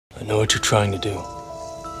I know what you're trying to do.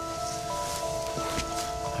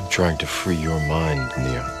 I'm trying to free your mind,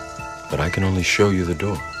 Neo. But I can only show you the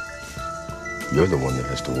door. You're the one that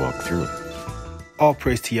has to walk through it. All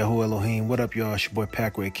praise to Yahuwah Elohim. What up, y'all? It's your boy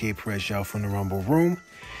Packway K. Perez, y'all from the Rumble Room.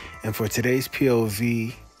 And for today's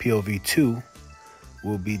POV, POV 2,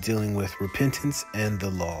 we'll be dealing with repentance and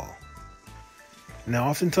the law. Now,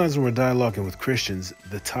 oftentimes when we're dialoguing with Christians,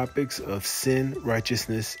 the topics of sin,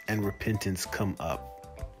 righteousness, and repentance come up.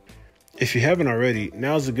 If you haven't already,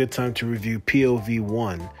 now's a good time to review POV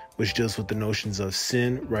 1, which deals with the notions of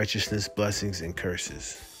sin, righteousness, blessings, and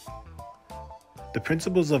curses. The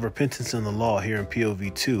principles of repentance and the law here in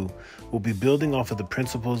POV 2 will be building off of the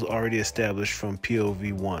principles already established from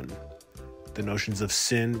POV 1, the notions of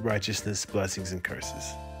sin, righteousness, blessings, and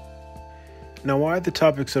curses. Now, why are the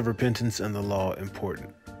topics of repentance and the law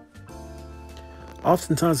important?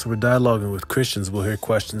 Oftentimes when we're dialoguing with Christians, we'll hear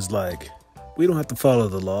questions like, we don't have to follow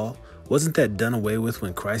the law. Wasn't that done away with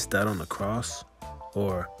when Christ died on the cross?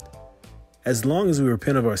 Or, as long as we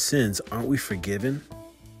repent of our sins, aren't we forgiven?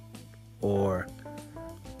 Or,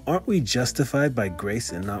 aren't we justified by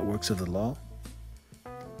grace and not works of the law?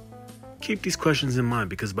 Keep these questions in mind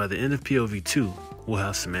because by the end of POV 2, we'll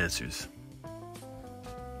have some answers.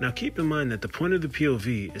 Now keep in mind that the point of the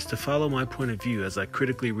POV is to follow my point of view as I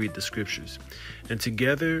critically read the scriptures. And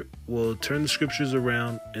together, we'll turn the scriptures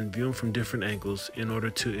around and view them from different angles in order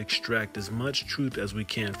to extract as much truth as we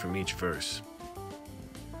can from each verse.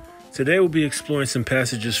 Today we'll be exploring some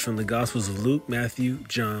passages from the Gospels of Luke, Matthew,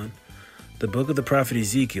 John, the book of the prophet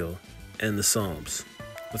Ezekiel, and the Psalms.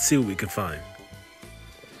 Let's see what we can find.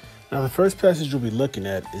 Now the first passage we'll be looking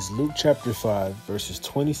at is Luke chapter 5, verses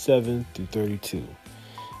 27 through 32.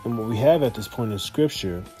 And what we have at this point in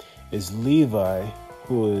scripture is Levi,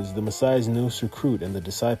 who is the Messiah's newest recruit and the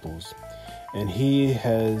disciples. And he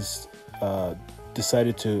has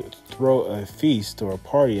decided to throw a feast or a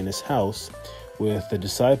party in his house with the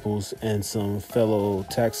disciples and some fellow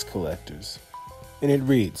tax collectors. And it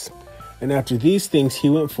reads, "And after these things he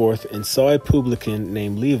went forth and saw a publican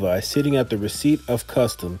named Levi sitting at the receipt of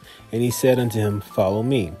custom, and he said unto him, Follow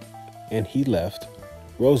me. And he left,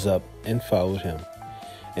 rose up, and followed him.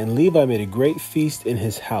 And Levi made a great feast in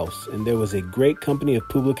his house, and there was a great company of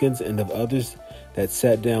publicans and of others that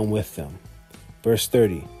sat down with them." Verse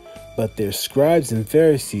 30, "But their scribes and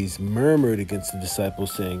Pharisees murmured against the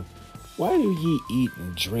disciples, saying, Why do ye eat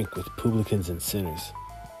and drink with publicans and sinners?"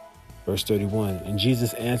 Verse 31, "And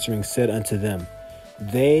Jesus answering said unto them,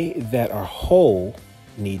 They that are whole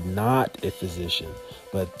need not a physician,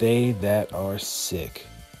 but they that are sick."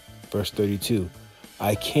 Verse 32,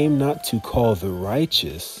 "I came not to call the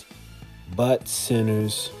righteous, but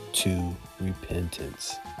sinners to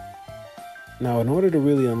repentance." Now, in order to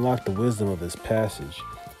really unlock the wisdom of this passage,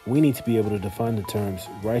 we need to be able to define the terms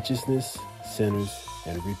righteousness, sinners,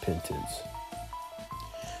 and repentance.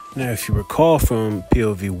 Now, if you recall from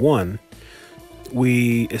POV 1,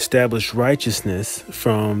 we established righteousness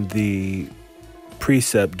from the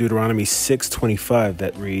precept Deuteronomy 6:25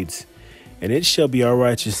 that reads, "And it shall be our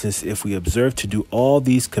righteousness if we observe to do all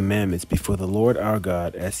these commandments before the Lord our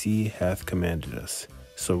God as he hath commanded us."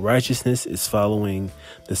 So righteousness is following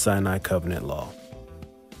the Sinai covenant law.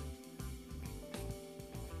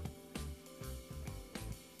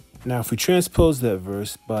 Now, if we transpose that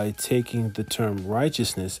verse by taking the term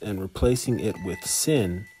righteousness and replacing it with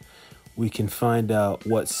sin, we can find out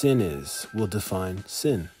what sin is. We'll define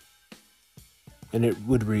sin. And it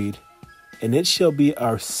would read, "And it shall be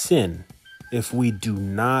our sin if we do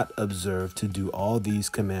not observe to do all these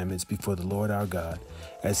commandments before the Lord our God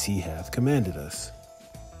as he hath commanded us."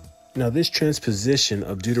 Now, this transposition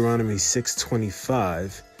of Deuteronomy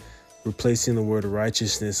 6:25, replacing the word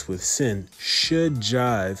righteousness with sin, should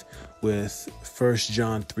jive with 1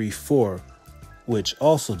 John 3:4, which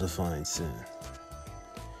also defines sin.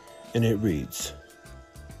 And it reads,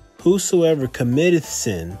 "Whosoever committeth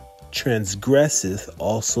sin transgresseth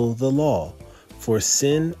also the law, for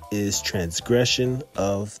sin is transgression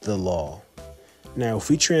of the law." Now, if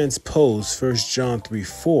we transpose 1 John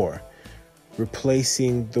 3:4,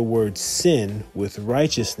 replacing the word sin with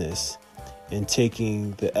righteousness and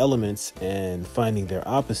taking the elements and finding their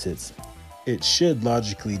opposites, it should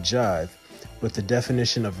logically jive with the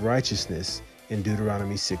definition of righteousness in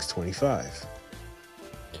Deuteronomy 6:25.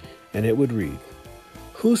 And it would read,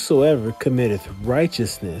 "Whosoever committeth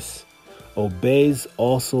righteousness obeys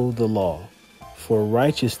also the law, for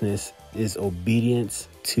righteousness is obedience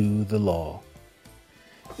to the law."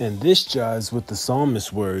 And this jives with the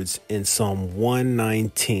psalmist's words in Psalm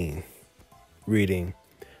 119, reading,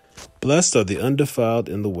 "Blessed are the undefiled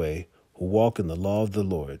in the way, who walk in the law of the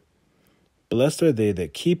Lord. Blessed are they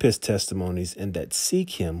that keep his testimonies and that seek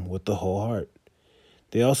him with the whole heart.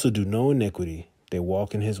 They also do no iniquity, they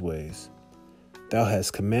walk in his ways. Thou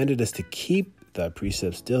hast commanded us to keep thy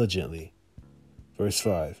precepts diligently. Verse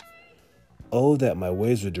 5. Oh, that my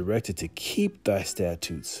ways were directed to keep thy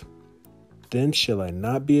statutes. Then shall I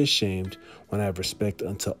not be ashamed when I have respect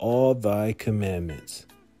unto all thy commandments.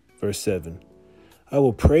 Verse 7. I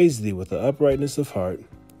will praise thee with the uprightness of heart,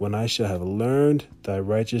 when I shall have learned thy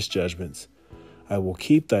righteous judgments. I will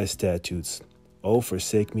keep thy statutes. O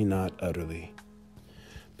forsake me not utterly.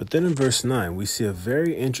 But then in verse 9, we see a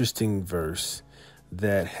very interesting verse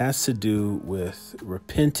that has to do with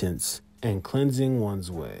repentance and cleansing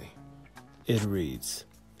one's way. It reads,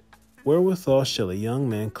 Wherewithal shall a young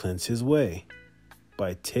man cleanse his way?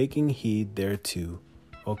 By taking heed thereto,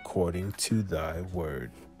 according to thy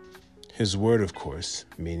word. His word, of course,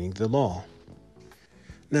 meaning the law.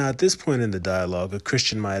 Now, at this point in the dialogue, a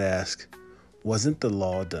Christian might ask, wasn't the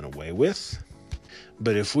law done away with?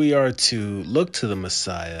 But if we are to look to the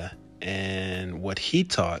Messiah and what he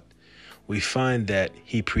taught, we find that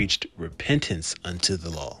he preached repentance unto the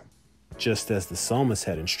law, just as the psalmist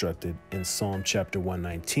had instructed in Psalm chapter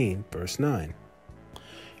 119, verse 9.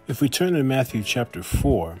 If we turn to Matthew chapter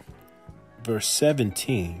 4, verse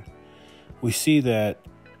 17, we see that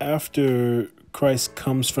after Christ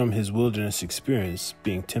comes from his wilderness experience,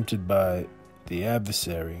 being tempted by the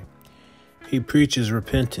adversary, he preaches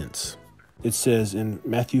repentance. It says in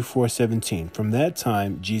Matthew 4:17, From that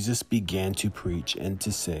time Jesus began to preach and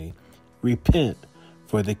to say, Repent,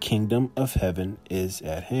 for the kingdom of heaven is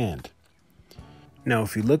at hand. Now,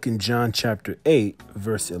 if you look in John chapter 8,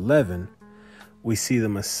 verse 11, we see the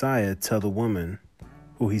Messiah tell the woman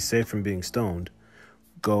who he saved from being stoned,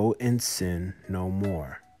 Go and sin no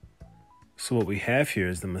more. So what we have here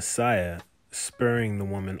is the Messiah spurring the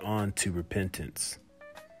woman on to repentance.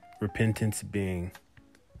 Repentance being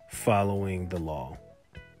following the law,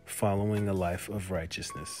 following a life of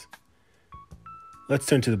righteousness. Let's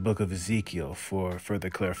turn to the book of Ezekiel for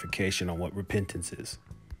further clarification on what repentance is.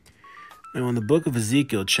 Now, in the book of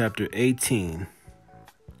Ezekiel, chapter 18,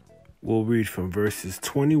 we'll read from verses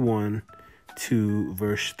 21 to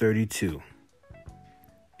verse 32.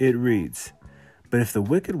 It reads, But if the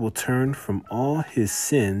wicked will turn from all his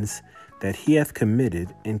sins that he hath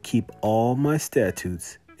committed, and keep all my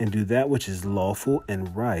statutes, and do that which is lawful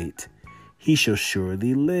and right, he shall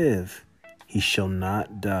surely live, he shall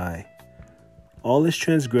not die. All his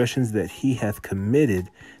transgressions that he hath committed,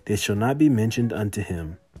 they shall not be mentioned unto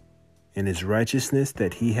him. In his righteousness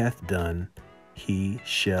that he hath done, he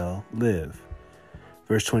shall live.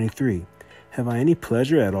 Verse 23, Have I any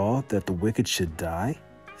pleasure at all that the wicked should die,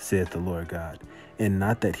 saith the Lord God, and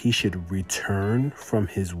not that he should return from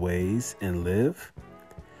his ways and live?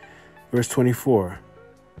 Verse 24,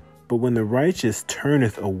 But when the righteous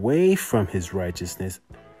turneth away from his righteousness,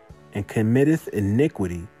 and committeth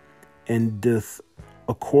iniquity, and doth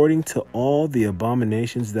according to all the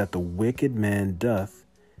abominations that the wicked man doth,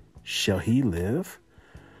 shall he live?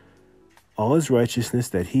 All his righteousness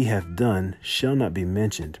that he hath done shall not be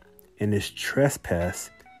mentioned, and his trespass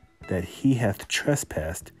that he hath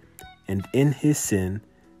trespassed, and in his sin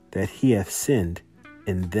that he hath sinned,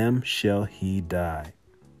 in them shall he die.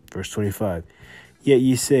 Verse 25, Yet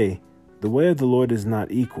ye say, The way of the Lord is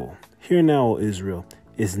not equal. Hear now, O Israel,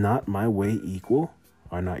 is not my way equal?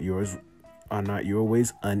 Are not your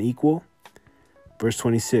ways unequal? Verse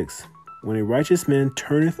 26, When a righteous man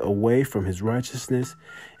turneth away from his righteousness,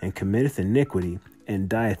 and committeth iniquity, and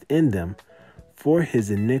dieth in them, for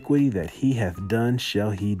his iniquity that he hath done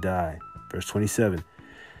shall he die. Verse 27,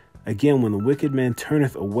 Again, when the wicked man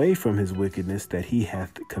turneth away from his wickedness that he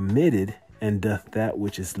hath committed, and doth that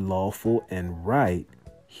which is lawful and right,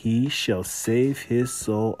 he shall save his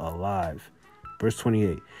soul alive. Verse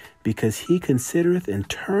 28, Because he considereth and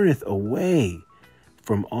turneth away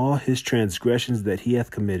from all his transgressions that he hath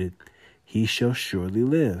committed, he shall surely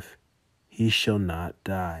live, he shall not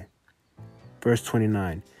die. Verse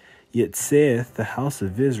 29, Yet saith the house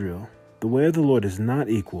of Israel, The way of the Lord is not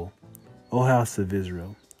equal. O house of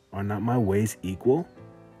Israel, are not my ways equal?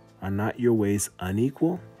 Are not your ways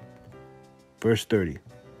unequal? Verse 30,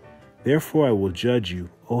 Therefore I will judge you,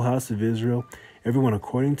 O house of Israel, everyone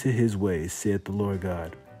according to his ways, saith the Lord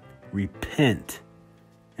God. Repent,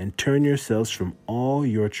 and turn yourselves from all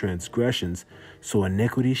your transgressions, so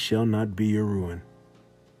iniquity shall not be your ruin.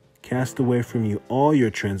 Cast away from you all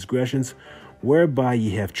your transgressions, whereby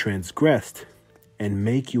ye have transgressed, and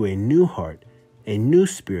make you a new heart, a new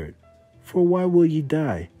spirit. For why will ye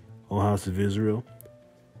die, O house of Israel?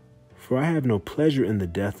 For I have no pleasure in the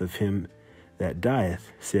death of him that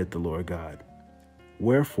dieth, saith the Lord God.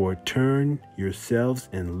 Wherefore turn yourselves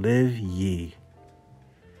and live ye.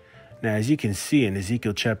 Now, as you can see in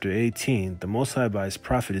Ezekiel chapter 18, the Most High by his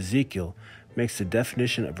prophet Ezekiel makes the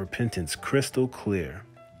definition of repentance crystal clear.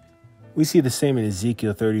 We see the same in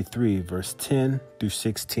Ezekiel 33, verse 10 through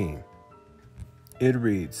 16. It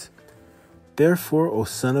reads, Therefore, O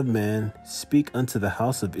son of man, speak unto the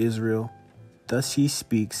house of Israel, thus ye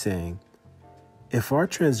speak, saying, If our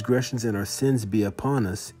transgressions and our sins be upon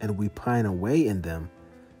us, and we pine away in them,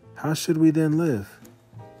 how should we then live?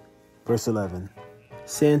 Verse 11,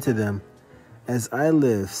 Say unto them, As I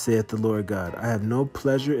live, saith the Lord God, I have no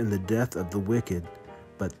pleasure in the death of the wicked,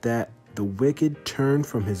 but that the wicked turn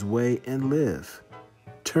from his way and live.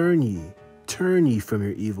 Turn ye from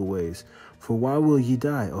your evil ways, for why will ye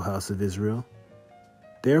die, O house of Israel?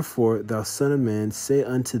 Therefore, thou son of man, say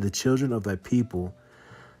unto the children of thy people,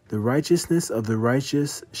 The righteousness of the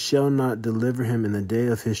righteous shall not deliver him in the day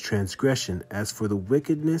of his transgression. As for the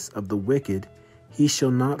wickedness of the wicked, he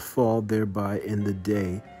shall not fall thereby in the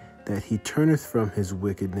day that he turneth from his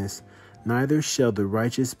wickedness, neither shall the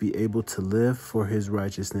righteous be able to live for his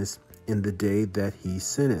righteousness in the day that he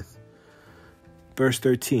sinneth. Verse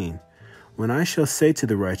 13, When I shall say to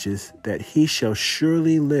the righteous that he shall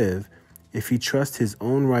surely live, if he trust his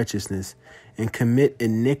own righteousness and commit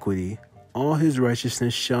iniquity, all his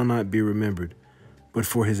righteousness shall not be remembered, but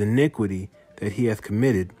for his iniquity that he hath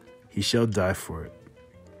committed, he shall die for it.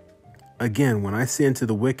 Again, when I say unto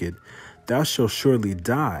the wicked, Thou shalt surely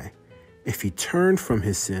die, if he turn from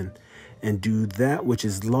his sin and do that which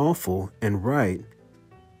is lawful and right,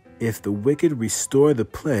 if the wicked restore the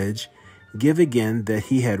pledge, give again that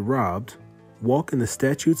he had robbed, walk in the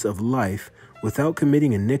statutes of life without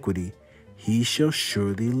committing iniquity, he shall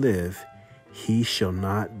surely live, he shall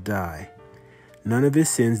not die. None of his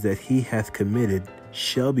sins that he hath committed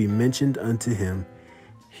shall be mentioned unto him.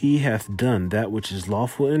 He hath done that which is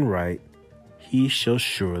lawful and right, he shall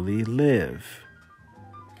surely live.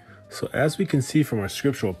 So as we can see from our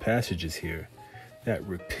scriptural passages here, that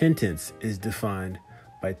repentance is defined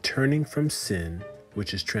by turning from sin,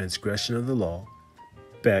 which is transgression of the law,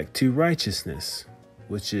 back to righteousness,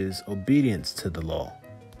 which is obedience to the law.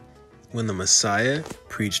 When the Messiah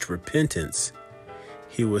preached repentance,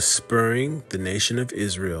 he was spurring the nation of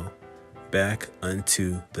Israel back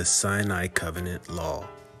unto the Sinai covenant law.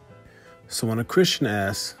 So when a Christian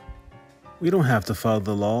asks, we don't have to follow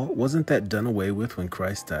the law, wasn't that done away with when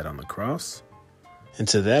Christ died on the cross? And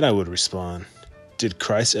to that I would respond, did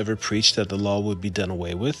Christ ever preach that the law would be done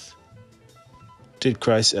away with? Did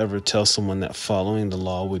Christ ever tell someone that following the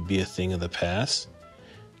law would be a thing of the past?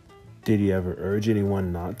 Did he ever urge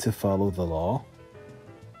anyone not to follow the law?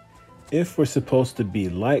 If we're supposed to be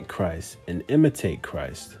like Christ and imitate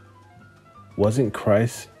Christ, wasn't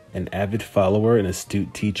Christ an avid follower and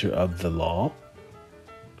astute teacher of the law?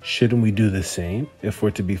 Shouldn't we do the same if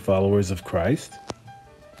we're to be followers of Christ?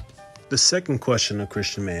 The second question a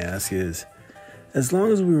Christian may ask is, as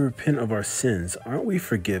long as we repent of our sins, aren't we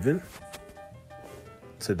forgiven?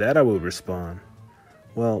 To that I will respond,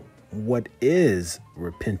 well, what is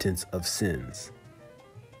repentance of sins?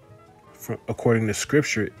 According to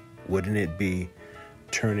Scripture, wouldn't it be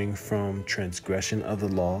turning from transgression of the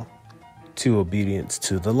law to obedience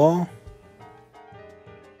to the law?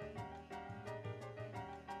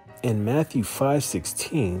 In Matthew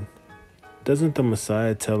 5:16, doesn't the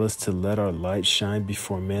Messiah tell us to let our light shine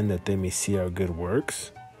before men that they may see our good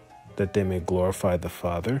works, that they may glorify the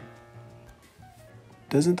Father?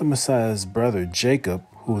 Doesn't the Messiah's brother Jacob,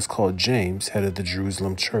 who was called James, head of the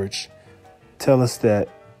Jerusalem church, tell us that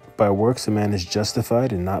by works a man is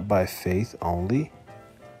justified and not by faith only?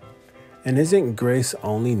 And isn't grace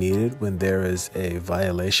only needed when there is a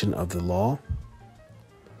violation of the law?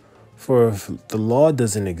 For if the law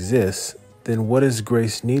doesn't exist, then what is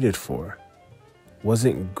grace needed for?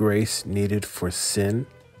 Wasn't grace needed for sin,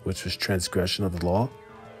 which was transgression of the law?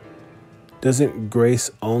 Doesn't grace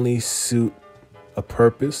only suit a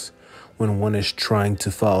purpose when one is trying to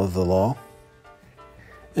follow the law?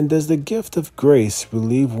 And does the gift of grace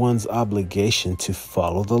relieve one's obligation to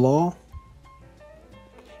follow the law?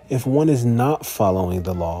 If one is not following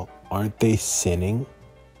the law, aren't they sinning?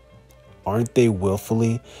 Aren't they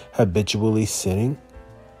willfully, habitually sinning?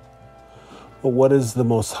 But what does the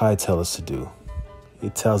Most High tell us to do?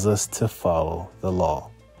 He tells us to follow the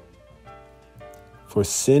law. For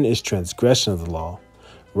sin is transgression of the law,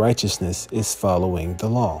 righteousness is following the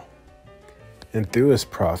law. And through his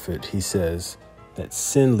prophet, he says that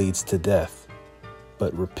sin leads to death,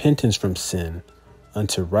 but repentance from sin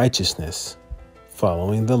unto righteousness,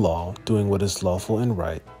 following the law, doing what is lawful and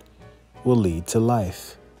right, will lead to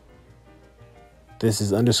life. This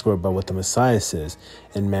is underscored by what the Messiah says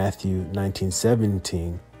in Matthew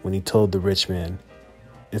 19:17 when he told the rich man,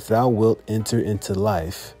 "If thou wilt enter into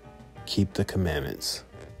life, keep the commandments."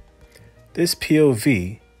 This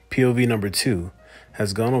POV number 2,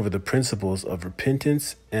 has gone over the principles of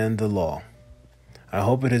repentance and the law. I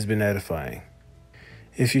hope it has been edifying.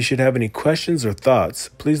 If you should have any questions or thoughts,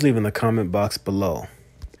 please leave in the comment box below.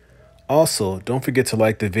 Also, don't forget to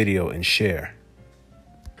like the video and share.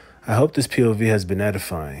 I hope this POV has been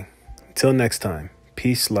edifying. Until next time,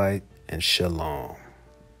 peace, light, and shalom.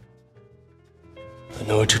 I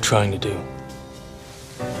know what you're trying to do.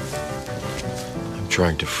 I'm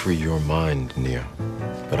trying to free your mind, Neo,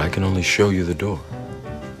 but I can only show you the door.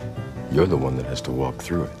 You're the one that has to walk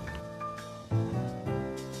through it.